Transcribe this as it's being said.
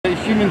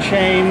human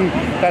chain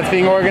that's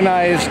being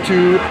organized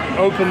to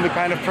open the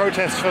kind of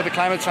protests for the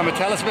climate summit.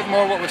 Tell us a bit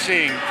more what we're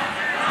seeing.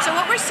 So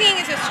what we're seeing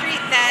is a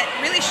street that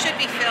really should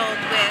be filled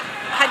with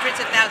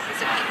hundreds of thousands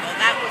of people.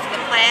 That was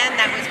the plan,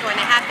 that was going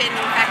to happen.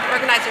 In fact,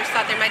 organizers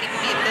thought there might even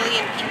be 1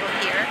 million people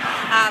here.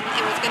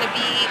 It was going to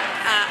be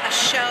a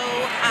show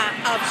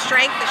of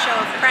strength, a show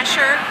of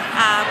pressure,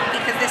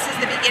 because this is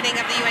the beginning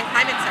of the UN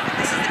Climate Summit.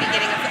 This is the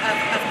beginning of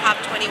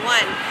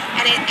COP21.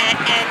 And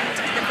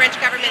the French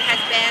government has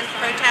banned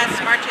protests,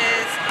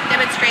 marches,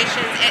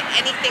 demonstrations,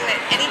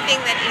 anything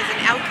that is an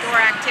outdoor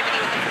activity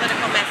with a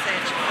political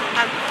message.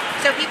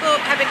 So people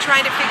have been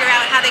trying to figure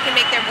out how they can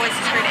make their voices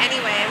heard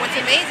anyway. And what's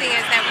amazing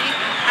is that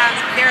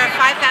there are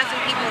 5,000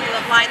 people who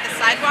have lined the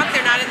sidewalk.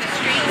 They're not in the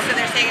street, so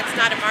they're saying it's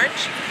not a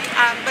march.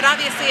 But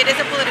obviously it is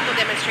a political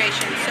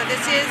demonstration. So this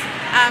is,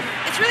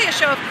 it's really a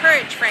show of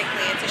courage,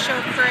 frankly. It's a show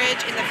of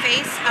courage in the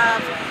face of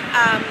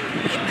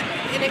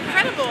an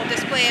incredible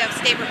display of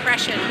state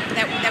repression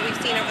that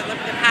we've seen over the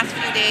past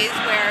few days,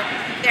 where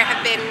there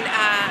have been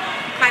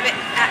climate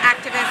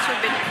activists who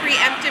have been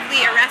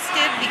preemptively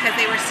arrested because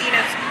they were seen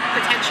as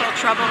potential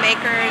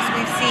troublemakers.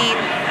 We've seen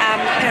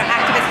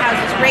activist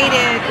houses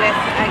raided with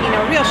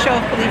a real show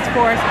of police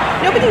force.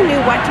 Nobody knew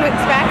what to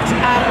expect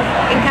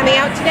in coming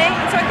out today,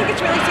 so I think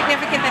it's really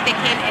significant that they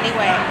came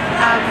anyway.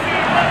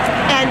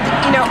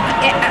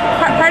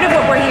 Part of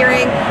what we're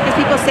hearing is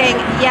people saying,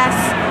 yes,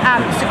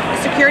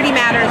 security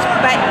matters,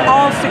 but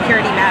all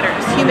security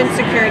matters. Human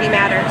security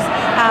matters.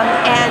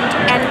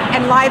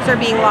 And lives are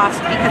being lost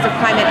because of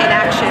climate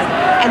inaction,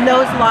 and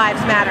those lives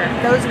matter.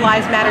 Those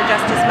lives matter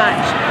just as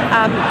much.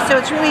 So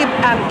it's really,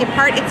 in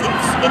part,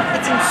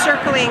 it's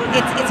encircling,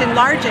 it's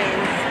enlarging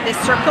this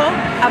circle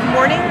of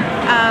mourning,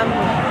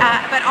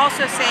 but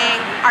also saying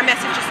our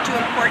message is too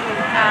important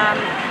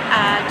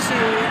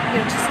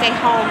to stay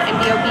home and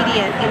be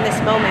obedient in this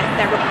moment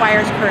that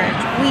requires courage.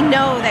 We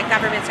know that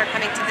governments are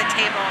coming to the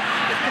table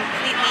with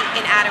completely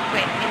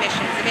inadequate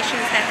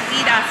emissions that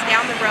lead us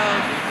down the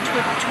road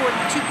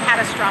to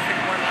catastrophic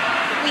warming.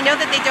 We know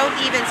that they don't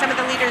even, some of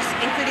the leaders,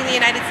 including the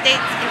United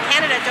States and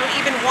Canada, don't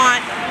even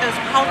want those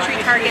paltry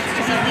targets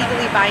to be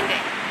legally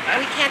binding.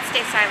 And we can't stay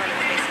silent in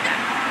the face of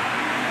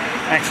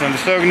that. Excellent.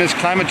 The slogan is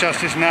climate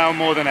justice now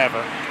more than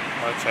ever,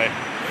 I'd say.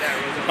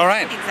 All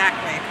right.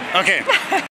 Exactly. Okay.